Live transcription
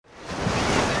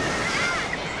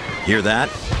Hear that?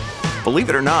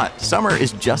 Believe it or not, summer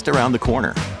is just around the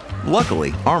corner.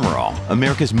 Luckily, Armor All,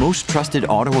 America's most trusted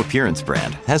auto appearance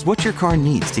brand, has what your car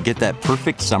needs to get that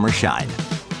perfect summer shine.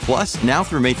 Plus, now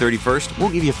through May 31st, we'll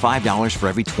give you $5 for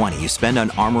every $20 you spend on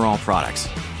Armor All products.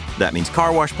 That means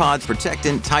car wash pods,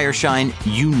 protectant, tire shine,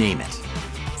 you name it.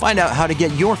 Find out how to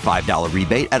get your $5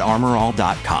 rebate at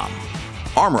armorall.com.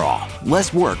 Armor All,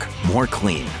 less work, more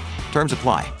clean. Terms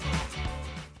apply.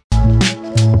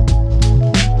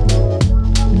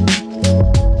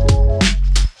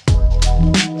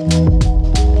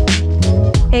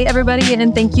 Hey, everybody,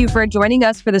 and thank you for joining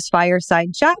us for this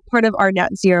fireside chat, part of our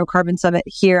Net Zero Carbon Summit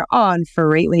here on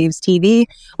FreightWaves TV.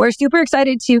 We're super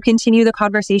excited to continue the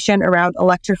conversation around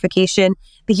electrification,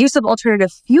 the use of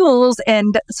alternative fuels,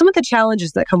 and some of the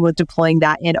challenges that come with deploying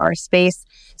that in our space.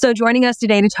 So joining us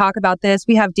today to talk about this,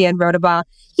 we have Dan Rodabaugh.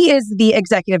 He is the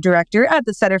Executive Director at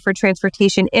the Center for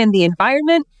Transportation and the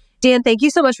Environment. Dan, thank you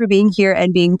so much for being here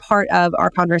and being part of our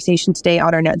conversation today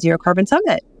on our Net Zero Carbon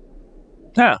Summit.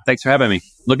 Yeah, thanks for having me.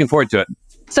 Looking forward to it.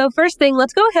 So first thing,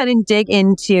 let's go ahead and dig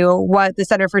into what the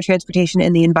Center for Transportation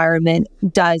and the Environment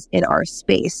does in our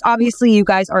space. Obviously, you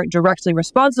guys aren't directly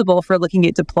responsible for looking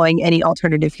at deploying any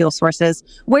alternative fuel sources.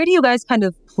 Where do you guys kind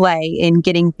of play in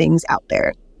getting things out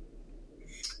there?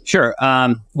 Sure.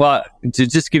 Well, to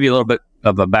just give you a little bit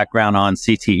of a background on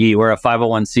CTE, we're a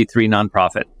 501c3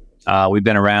 nonprofit. We've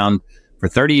been around for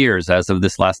 30 years as of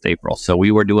this last April. So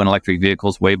we were doing electric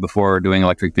vehicles way before doing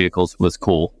electric vehicles was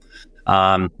cool.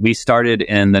 We started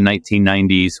in the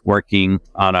 1990s working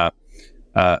on a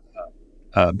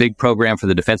big program for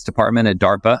the Defense Department at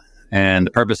DARPA. And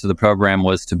the purpose of the program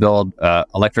was to build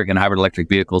electric and hybrid electric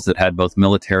vehicles that had both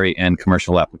military and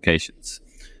commercial applications.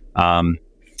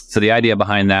 So the idea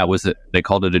behind that was that they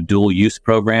called it a dual use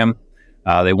program.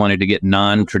 They wanted to get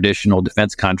non-traditional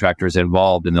defense contractors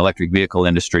involved in the electric vehicle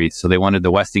industry. So they wanted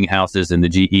the Westinghouses and the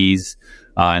GEs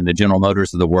and the General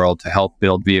Motors of the world to help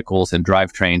build vehicles and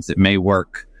drivetrains that may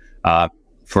work.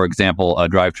 For example, a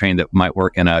drivetrain that might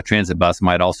work in a transit bus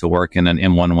might also work in an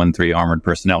M113 armored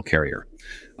personnel carrier.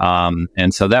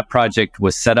 And so that project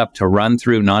was set up to run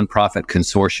through nonprofit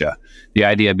consortia. The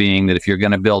idea being that if you're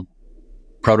going to build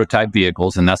prototype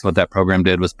vehicles, and that's what that program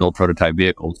did, was build prototype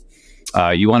vehicles,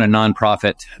 you want a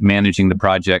nonprofit managing the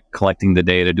project, collecting the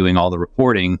data, doing all the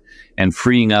reporting, and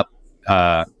freeing up,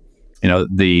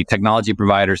 the technology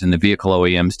providers and the vehicle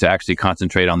OEMs to actually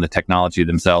concentrate on the technology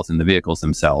themselves and the vehicles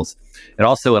themselves. It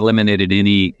also eliminated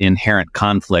any inherent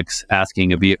conflicts,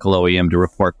 asking a vehicle OEM to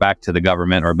report back to the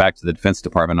government or back to the Defense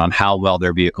Department on how well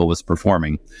their vehicle was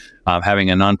performing.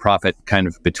 Having a nonprofit kind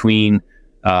of between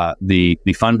the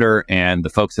funder and the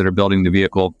folks that are building the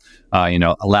vehicle,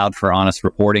 allowed for honest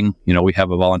reporting. We have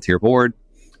a volunteer board.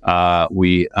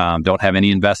 We don't have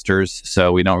any investors,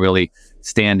 so we don't really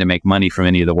stand to make money from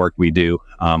any of the work we do.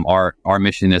 Our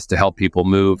mission is to help people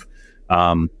move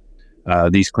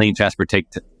these clean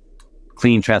transportation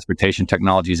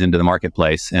technologies into the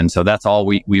marketplace, and so that's all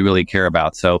we really care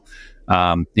about. So,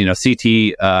 CT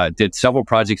did several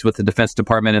projects with the Defense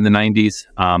Department in the 90s,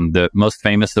 the most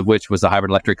famous of which was the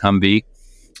hybrid electric Humvee.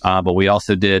 But we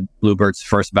also did Bluebird's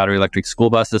first battery electric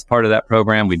school bus as part of that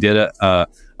program. We did a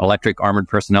electric armored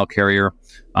personnel carrier,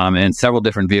 and several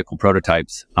different vehicle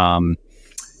prototypes.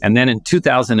 And then in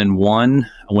 2001,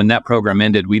 when that program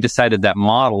ended, we decided that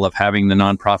model of having the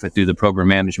nonprofit do the program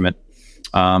management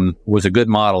was a good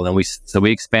model, and so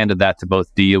we expanded that to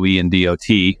both DOE and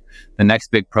DOT. The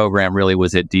next big program really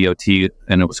was at DOT,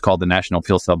 and it was called the National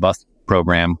Fuel Cell Bus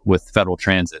Program with Federal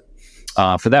Transit.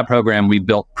 For that program, we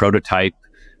built prototype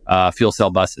fuel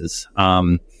cell buses,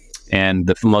 and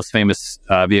the most famous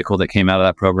vehicle that came out of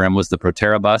that program was the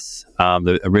Proterra bus.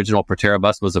 The original Proterra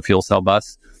bus was a fuel cell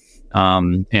bus,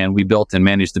 and we built and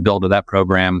managed the build of that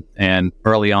program. And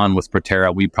early on with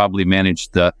Proterra, we probably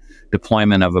managed the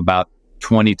deployment of about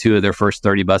 22 of their first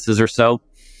 30 buses or so.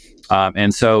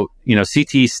 And so,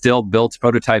 CT still builds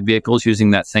prototype vehicles using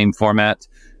that same format.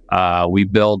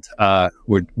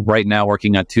 We're right now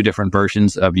working on two different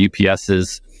versions of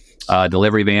UPS's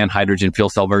delivery van hydrogen fuel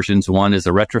cell versions. One is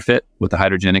a retrofit with a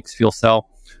Hydrogenics fuel cell.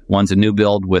 One's a new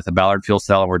build with a Ballard fuel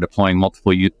cell. We're deploying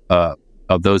multiple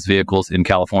of those vehicles in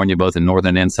California, both in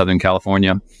Northern and Southern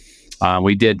California.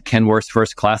 We did Kenworth's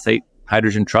first Class 8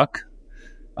 hydrogen truck.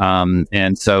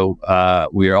 And so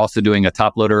we are also doing a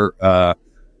top loader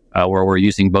where we're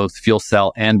using both fuel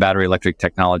cell and battery electric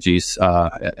technologies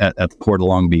at the Port of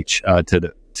Long Beach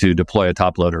to deploy a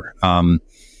top loader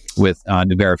with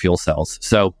Nuvera fuel cells.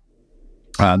 So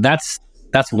that's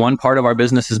one part of our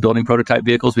business, is building prototype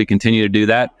vehicles. We continue to do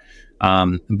that.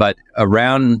 But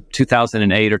around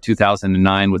 2008 or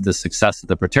 2009, with the success of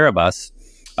the Proterra bus,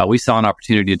 we saw an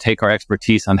opportunity to take our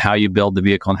expertise on how you build the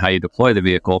vehicle and how you deploy the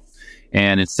vehicle.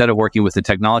 And instead of working with the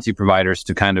technology providers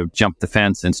to kind of jump the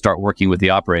fence and start working with the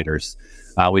operators,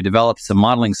 we developed some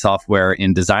modeling software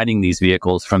in designing these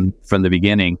vehicles from the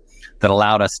beginning that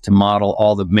allowed us to model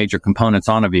all the major components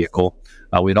on a vehicle.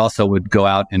 We'd also would go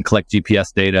out and collect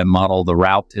GPS data and model the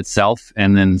route itself.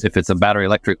 And then if it's a battery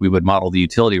electric, we would model the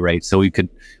utility rate. So we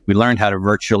learned how to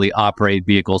virtually operate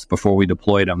vehicles before we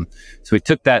deployed them. So we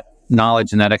took that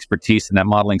knowledge and that expertise and that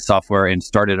modeling software and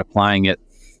started applying it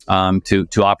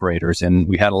to operators. And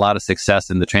we had a lot of success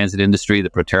in the transit industry. The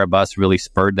Proterra bus really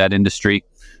spurred that industry.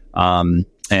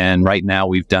 And right now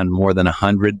we've done more than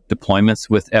 100 deployments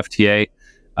with FTA,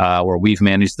 where we've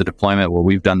managed the deployment, where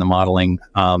we've done the modeling,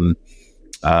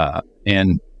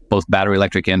 and both battery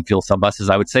electric and fuel cell buses.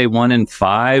 I would say 1 in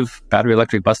 5 battery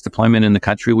electric bus deployment in the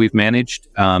country we've managed,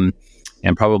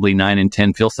 and probably 9 in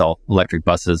 10 fuel cell electric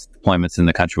buses deployments in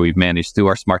the country we've managed through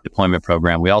our smart deployment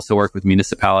program. We also work with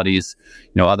municipalities,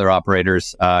 other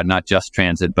operators, not just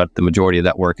transit, but the majority of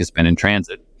that work has been in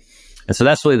transit. And so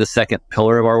that's really the second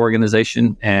pillar of our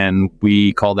organization, and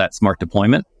we call that smart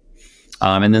deployment.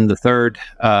 And then the third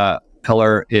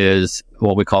pillar is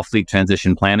what we call fleet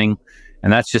transition planning.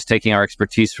 And that's just taking our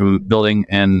expertise from building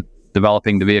and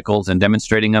developing the vehicles and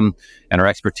demonstrating them, and our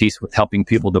expertise with helping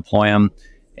people deploy them.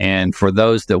 And for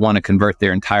those that want to convert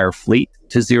their entire fleet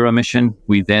to zero emission,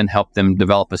 we then help them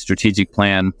develop a strategic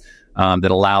plan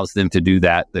that allows them to do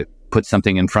that puts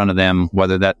something in front of them,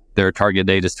 whether that their target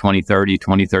date is 2030,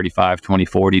 2035,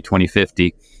 2040,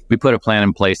 2050. We put a plan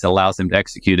in place that allows them to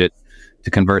execute it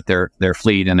to convert their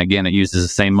fleet. And again, it uses the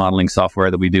same modeling software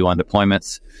that we do on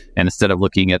deployments. And instead of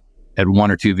looking at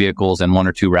 1 or 2 vehicles and 1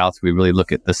 or 2 routes, we really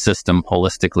look at the system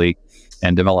holistically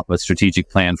and develop a strategic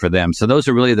plan for them. So those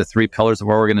are really the 3 pillars of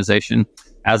our organization.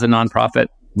 As a nonprofit,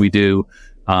 we do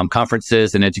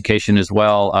conferences and education as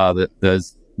well.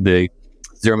 The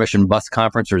Zero Emission Bus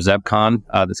Conference, or ZebCon,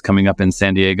 that's coming up in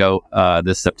San Diego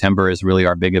this September is really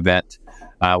our big event,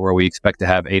 where we expect to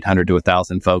have 800 to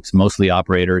 1,000 folks, mostly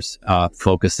operators,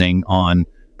 focusing on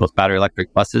both battery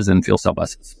electric buses and fuel cell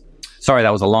buses. Sorry,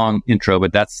 that was a long intro,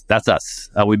 but that's us.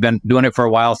 We've been doing it for a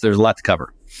while, so there's a lot to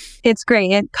cover. It's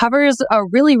great. It covers a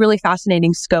really, really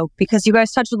fascinating scope because you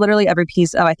guys touch literally every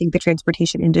piece of, I think, the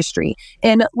transportation industry.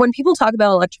 And when people talk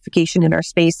about electrification in our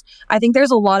space, I think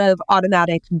there's a lot of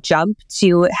automatic jump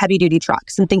to heavy duty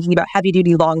trucks and thinking about heavy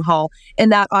duty long haul.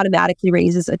 And that automatically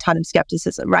raises a ton of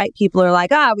skepticism, right? People are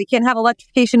like, we can't have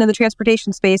electrification in the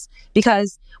transportation space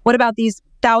because what about these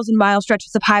 1,000-mile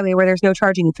stretches of highway where there's no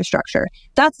charging infrastructure?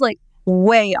 That's like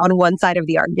way on one side of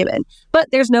the argument. But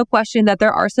there's no question that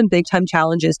there are some big time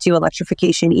challenges to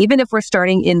electrification, even if we're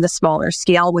starting in the smaller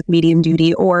scale with medium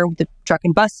duty or the truck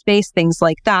and bus space, things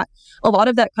like that. A lot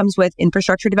of that comes with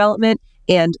infrastructure development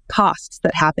and costs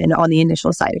that happen on the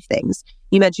initial side of things.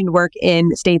 You mentioned work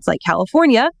in states like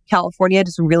California. California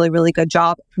does a really, really good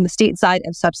job from the state side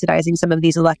of subsidizing some of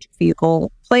these electric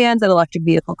vehicle plans and electric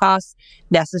vehicle costs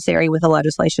necessary with the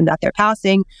legislation that they're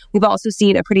passing. We've also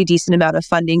seen a pretty decent amount of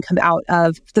funding come out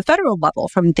of the federal level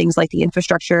from things like the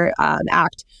Infrastructure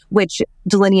Act, which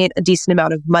delineate a decent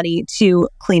amount of money to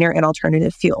cleaner and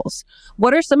alternative fuels.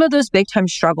 What are some of those big time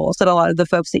struggles that a lot of the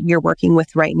folks that you're working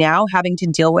with right now having to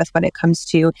deal with when it comes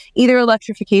to either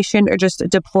electrification or just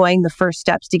deploying the first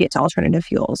steps to get to alternative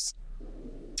fuels?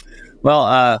 Well,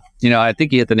 I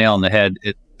think you hit the nail on the head.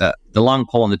 The long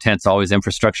pole in the tent is always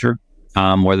infrastructure,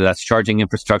 whether that's charging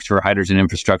infrastructure or hydrogen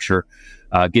infrastructure,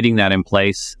 getting that in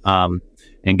place, getting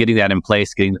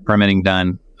the permitting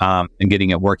done, and getting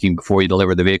it working before you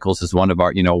deliver the vehicles is one of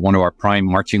our prime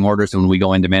marching orders when we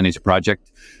go in to manage a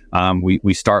project.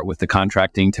 We start with the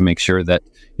contracting to make sure that,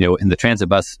 in the transit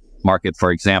bus market,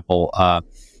 for example,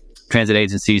 transit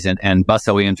agencies and bus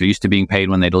OEMs are used to being paid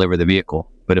when they deliver the vehicle.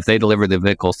 But if they deliver the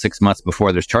vehicle 6 months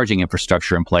before there's charging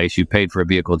infrastructure in place, you paid for a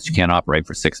vehicle that you can't operate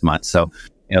for 6 months. So,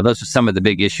 those are some of the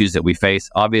big issues that we face.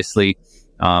 Obviously,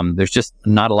 there's just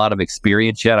not a lot of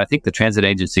experience yet. I think the transit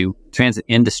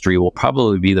industry will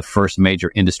probably be the first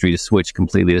major industry to switch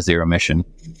completely to zero emission.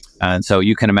 And so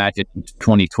you can imagine in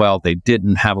 2012, they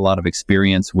didn't have a lot of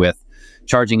experience with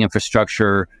charging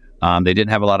infrastructure. They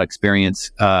didn't have a lot of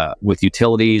experience with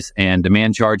utilities and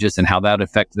demand charges and how that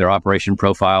affected their operation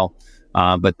profile.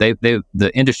 But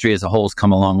the industry as a whole has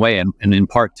come a long way, and in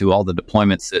part to all the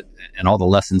deployments and all the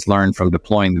lessons learned from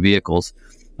deploying the vehicles.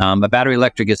 But battery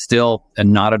electric is still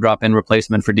not a drop-in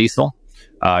replacement for diesel.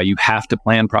 You have to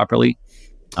plan properly,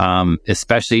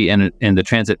 especially in the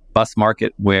transit bus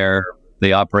market where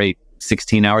they operate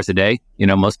 16 hours a day.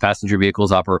 Most passenger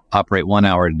vehicles operate 1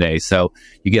 hour a day. So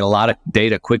you get a lot of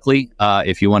data quickly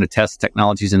if you want to test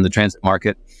technologies in the transit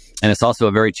market. And it's also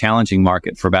a very challenging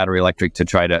market for battery electric to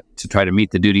try to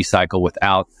meet the duty cycle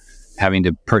without having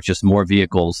to purchase more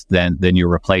vehicles than you're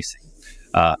replacing.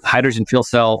 Hydrogen fuel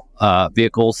cell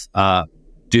vehicles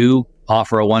do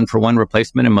offer a one-for-one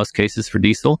replacement in most cases for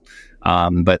diesel,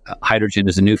 but hydrogen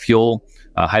is a new fuel.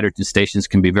 Hydrogen stations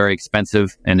can be very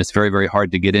expensive, and it's very, very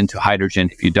hard to get into hydrogen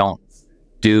if you don't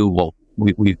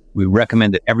we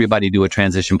recommend that everybody do a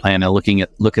transition plan and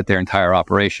look at their entire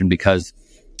operation, because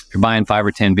if you're buying 5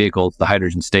 or 10 vehicles, the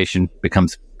hydrogen station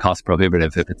becomes cost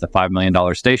prohibitive. If it's a $5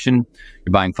 million station,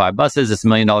 you're buying 5 buses, it's $1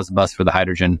 million a bus for the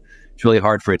hydrogen. It's really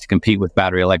hard for it to compete with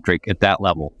battery electric at that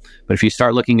level. But if you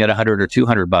start looking at 100 or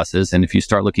 200 buses, and if you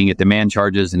start looking at demand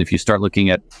charges, and if you start looking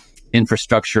at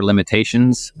infrastructure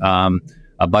limitations,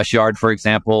 a bus yard, for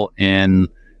example, in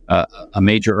a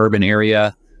major urban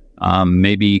area,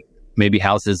 maybe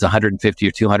houses 150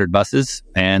 or 200 buses,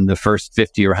 and the first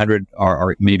 50 or 100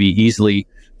 are maybe easily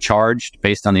charged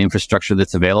based on the infrastructure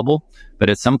that's available.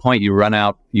 But at some point you run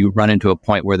into a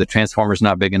point where the transformer's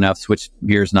not big enough, switch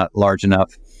gear's not large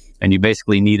enough, and you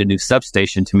basically need a new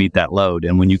substation to meet that load.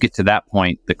 And when you get to that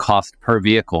point, the cost per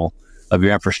vehicle of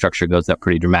your infrastructure goes up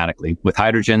pretty dramatically. With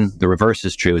hydrogen, the reverse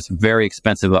is true. It's very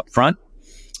expensive up front,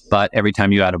 but every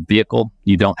time you add a vehicle,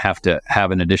 you don't have to have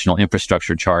an additional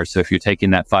infrastructure charge. So if you're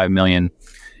taking that $5 million,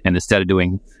 and instead of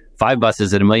doing 5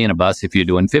 buses at $1 million a bus, if you're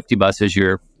doing 50 buses,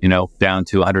 you're down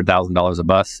to $100,000 a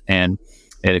bus. And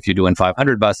if you're doing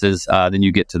 500 buses, then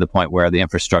you get to the point where the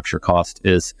infrastructure cost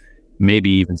is maybe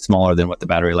even smaller than what the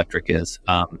battery electric is.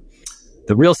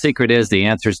 The real secret is the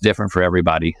answer is different for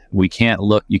everybody. You can't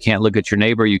look at your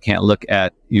neighbor. You can't look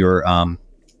at your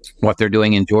what they're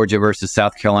doing in Georgia versus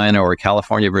South Carolina, or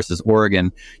California versus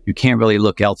Oregon. You can't really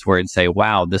look elsewhere and say,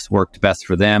 wow, this worked best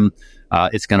for them.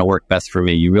 It's going to work best for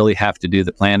me. You really have to do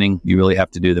the planning. You really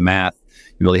have to do the math.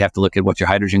 You really have to look at what your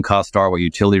hydrogen costs are, what your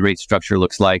utility rate structure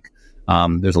looks like.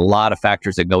 There's a lot of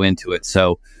factors that go into it.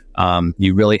 So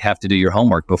you really have to do your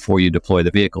homework before you deploy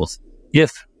the vehicles.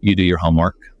 If you do your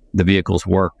homework, the vehicles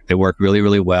work. They work really,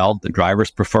 really well. The drivers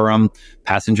prefer them.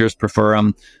 Passengers prefer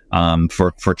them.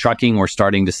 For trucking, we're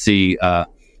starting to see for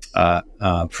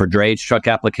drayage truck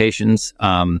applications,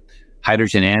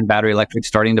 hydrogen and battery electric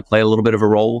starting to play a little bit of a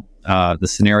role. The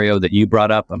scenario that you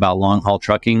brought up about long-haul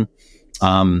trucking,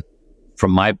 from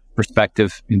my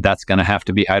perspective, that's going to have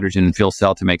to be hydrogen and fuel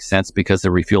cell to make sense because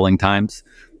of refueling times.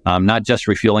 Not just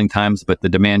refueling times, but the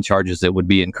demand charges that would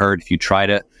be incurred if you try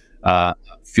to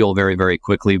fuel very, very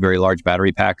quickly, very large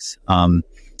battery packs.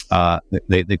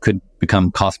 They could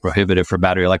become cost prohibitive for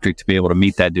battery electric to be able to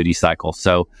meet that duty cycle.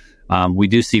 So we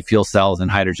do see fuel cells and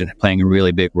hydrogen playing a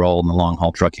really big role in the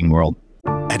long-haul trucking world.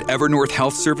 At Evernorth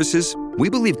Health Services, we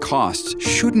believe costs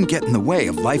shouldn't get in the way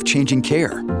of life-changing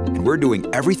care, and we're doing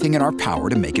everything in our power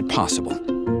to make it possible.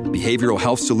 Behavioral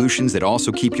health solutions that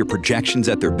also keep your projections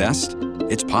at their best?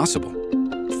 It's possible.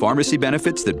 Pharmacy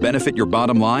benefits that benefit your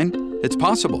bottom line? It's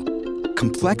possible.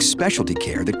 Complex specialty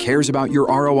care that cares about your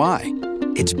ROI?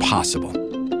 It's possible.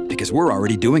 Because we're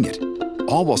already doing it.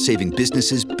 All while saving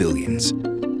businesses billions.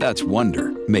 That's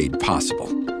Wonder made possible.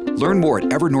 Learn more at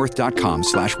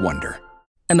evernorth.com/wonder.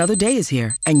 Another day is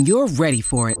here, and you're ready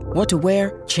for it. What to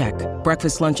wear? Check.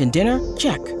 Breakfast, lunch, and dinner?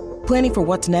 Check. Planning for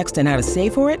what's next and how to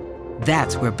save for it?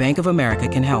 That's where Bank of America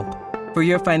can help. For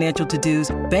your financial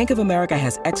to-dos, Bank of America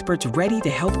has experts ready to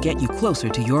help get you closer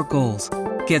to your goals.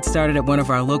 Get started at one of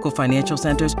our local financial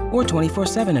centers or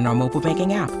 24/7 in our mobile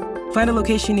banking app. Find a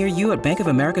location near you at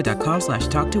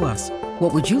bankofamerica.com/talktous.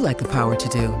 What would you like the power to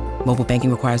do? Mobile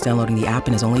banking requires downloading the app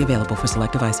and is only available for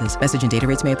select devices. Message and data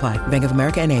rates may apply. Bank of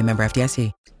America N.A., member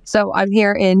FDIC. So I'm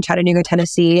here in Chattanooga,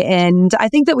 Tennessee, and I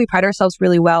think that we pride ourselves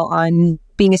really well on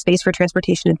being a space for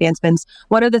transportation advancements.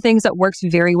 One of the things that works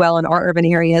very well in our urban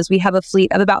areas, we have a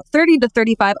fleet of about 30 to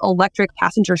 35 electric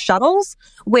passenger shuttles,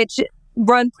 which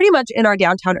run pretty much in our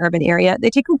downtown urban area. They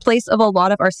take the place of a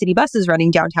lot of our city buses running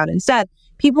downtown instead.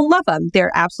 People love them.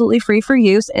 They're absolutely free for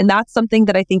use. And that's something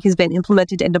that I think has been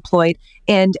implemented and deployed.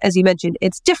 And as you mentioned,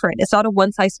 it's different. It's not a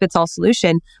one-size-fits-all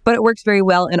solution, but it works very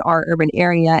well in our urban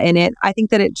area. And I think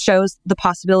that it shows the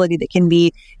possibility that can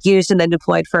be used and then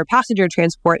deployed for passenger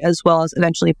transport, as well as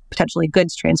eventually potentially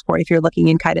goods transport if you're looking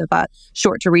in kind of a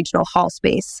short to regional haul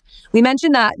space. We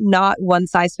mentioned that not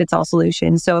one-size-fits-all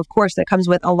solution. So of course, that comes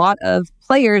with a lot of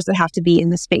players that have to be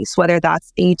in the space, whether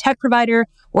that's a tech provider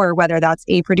or whether that's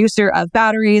a producer of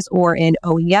batteries or an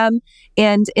OEM.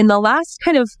 And in the last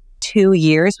kind of 2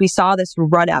 years, we saw this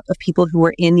run up of people who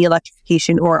were in the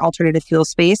electrification or alternative fuel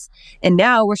space. And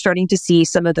now we're starting to see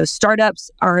some of those startups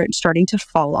are starting to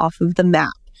fall off of the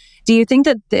map. Do you think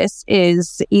that this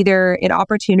is either an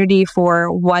opportunity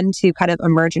for one to kind of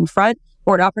emerge in front,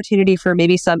 or an opportunity for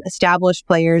maybe some established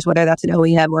players, whether that's an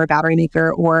OEM or a battery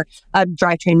maker or a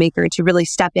drivetrain maker, to really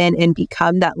step in and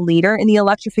become that leader in the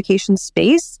electrification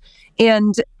space?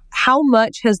 And how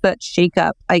much has that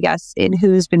shakeup, I guess, in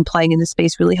who's been playing in the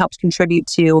space really helped contribute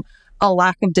to a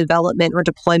lack of development or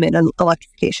deployment in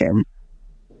electrification?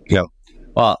 Yeah.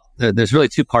 Well, there's really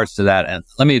two parts to that. And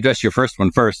let me address your first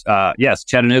one first. Yes,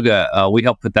 Chattanooga, we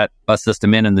helped put that bus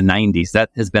system in the 90s.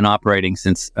 That has been operating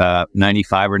since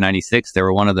 95 or 96. They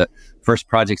were one of the first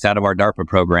projects out of our DARPA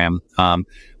program.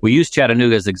 We use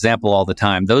Chattanooga as an example all the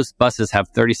time. Those buses have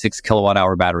 36 kilowatt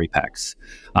hour battery packs.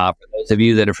 For those of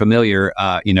you that are familiar,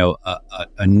 a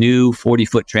new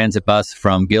 40-foot transit bus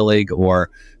from Gillig or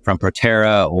from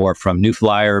Proterra or from New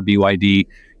Flyer, BYD,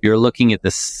 you're looking at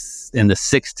this in the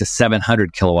 600 to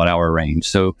 700 kilowatt hour range.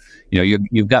 So,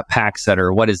 you've got packs that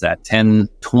are, 10,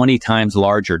 20 times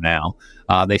larger now.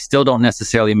 They still don't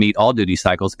necessarily meet all duty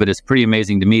cycles, but it's pretty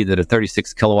amazing to me that a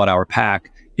 36 kilowatt hour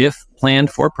pack, if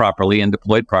planned for properly and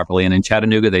deployed properly, and in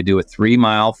Chattanooga, they do a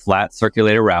 3-mile flat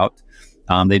circulator route.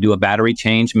 They do a battery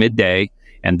change midday,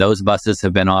 and those buses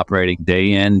have been operating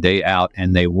day in, day out,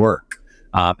 and they work.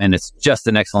 And it's just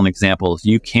an excellent example.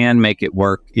 You can make it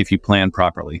work if you plan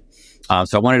properly.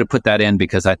 So I wanted to put that in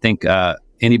because I think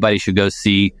anybody should go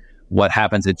see what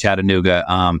happens at Chattanooga.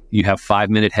 You have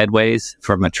 5-minute headways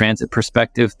from a transit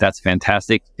perspective. That's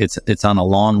fantastic. It's on a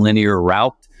long linear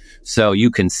route. So you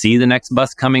can see the next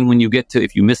bus coming when you get to,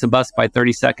 if you miss a bus by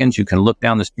 30 seconds, you can look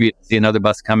down the street and see another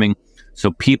bus coming.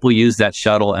 So people use that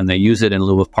shuttle and they use it in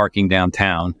lieu of parking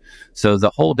downtown. So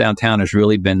the whole downtown has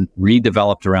really been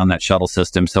redeveloped around that shuttle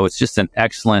system. So it's just an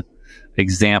excellent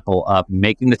example of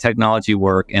making the technology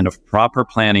work and of proper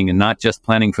planning, and not just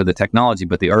planning for the technology,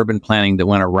 but the urban planning that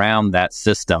went around that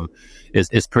system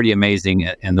is pretty amazing,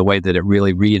 and the way that it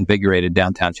really reinvigorated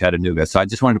downtown Chattanooga. So I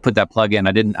just wanted to put that plug in.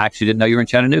 I didn't know you were in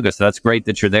Chattanooga, so that's great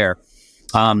that you're there.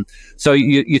 So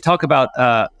you talk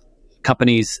about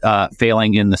companies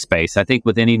failing in the space. I think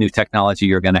with any new technology,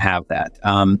 you're going to have that.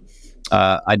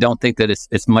 I don't think that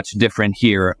it's much different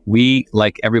here. We,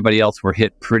 like everybody else, were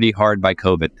hit pretty hard by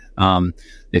COVID.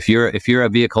 If you're a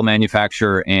vehicle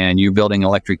manufacturer and you're building an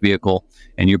electric vehicle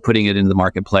and you're putting it into the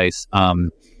marketplace,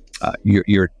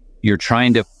 you're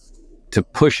trying to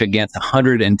push against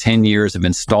 110 years of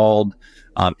installed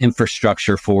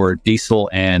infrastructure for diesel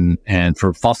and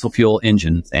for fossil fuel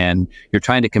engines, and you're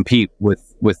trying to compete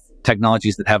with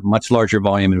technologies that have much larger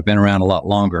volume and have been around a lot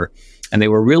longer. And they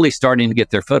were really starting to get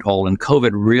their foothold, and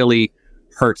COVID really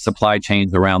hurt supply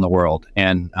chains around the world.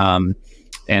 And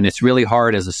it's really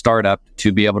hard as a startup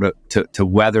to be able to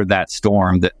weather that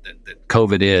storm that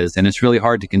COVID is. And it's really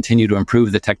hard to continue to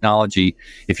improve the technology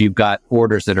if you've got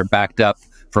orders that are backed up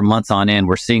for months on end.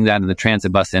 We're seeing that in the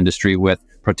transit bus industry with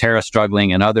Proterra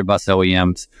struggling and other bus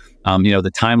OEMs.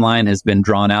 The timeline has been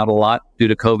drawn out a lot due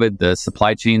to COVID. The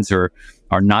supply chains are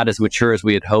not as mature as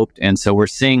we had hoped. And so we're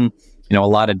seeing a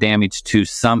lot of damage to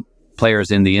some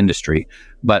players in the industry.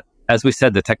 But as we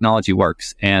said, the technology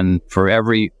works. And for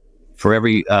every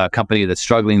company that's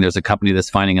struggling, there's a company that's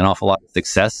finding an awful lot of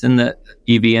success in the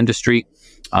EV industry.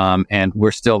 And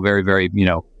we're still very, very,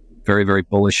 very, very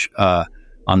bullish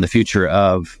on the future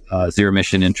of zero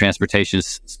emission in transportation,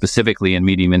 specifically in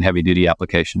medium and heavy duty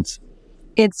applications.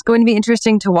 It's going to be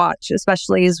interesting to watch,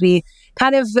 especially as we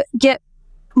kind of get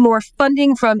more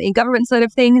funding from a government side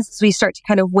of things, as we start to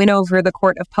kind of win over the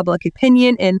court of public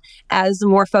opinion, and as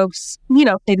more folks,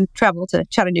 they travel to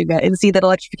Chattanooga and see that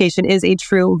electrification is a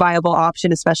true viable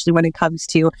option, especially when it comes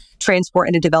to transport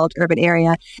in a developed urban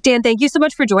area. Dan, thank you so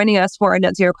much for joining us for our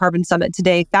Net Zero Carbon Summit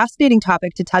today. Fascinating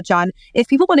topic to touch on. If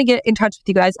people want to get in touch with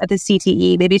you guys at the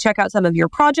CTE, maybe check out some of your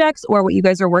projects or what you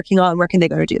guys are working on, where can they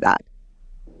go to do that?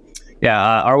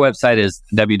 Yeah, our website is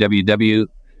www.cte.tv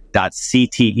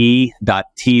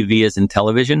as in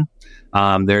television.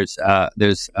 There's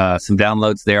some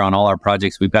downloads there on all our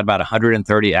projects. We've got about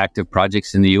 130 active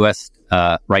projects in the U.S.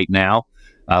 Right now,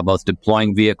 both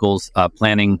deploying vehicles,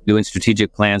 doing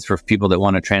strategic plans for people that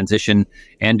want to transition,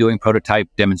 and doing prototype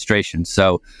demonstrations.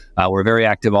 So we're very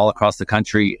active all across the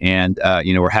country, and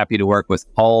we're happy to work with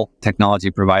all technology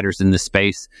providers in this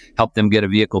space, help them get a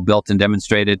vehicle built and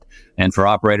demonstrated. And for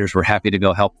operators, we're happy to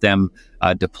go help them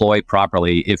deploy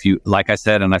properly. If you, like I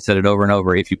said, and I've said it over and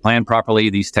over, if you plan properly,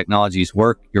 these technologies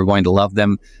work. You're going to love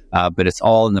them, but it's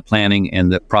all in the planning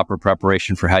and the proper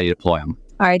preparation for how you deploy them.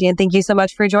 All right, Dan, thank you so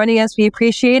much for joining us. We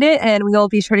appreciate it, and we'll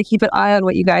be sure to keep an eye on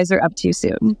what you guys are up to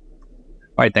soon.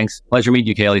 All right, thanks. Pleasure meeting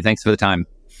you, Kaylee. Thanks for the time.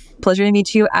 Pleasure to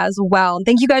meet you as well.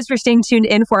 Thank you guys for staying tuned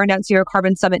in for our Net Zero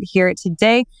Carbon Summit here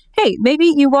today. Hey, maybe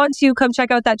you want to come check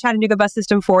out that Chattanooga bus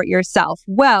system for yourself.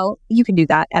 Well, you can do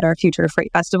that at our Future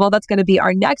Freight Festival. That's going to be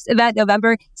our next event,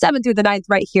 November 7th through the 9th,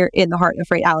 right here in the heart of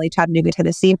Freight Alley, Chattanooga,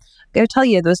 Tennessee. I'm going to tell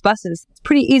you, those buses, it's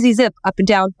pretty easy zip up and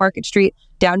down Market Street.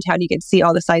 Downtown, you can see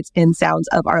all the sights and sounds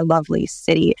of our lovely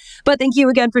city. But thank you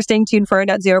again for staying tuned for our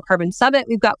Net Zero Carbon Summit.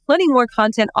 We've got plenty more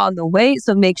content on the way,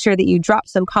 so make sure that you drop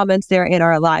some comments there in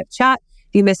our live chat.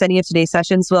 If you miss any of today's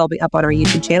sessions, we'll be up on our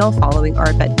YouTube channel following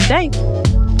our event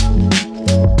today.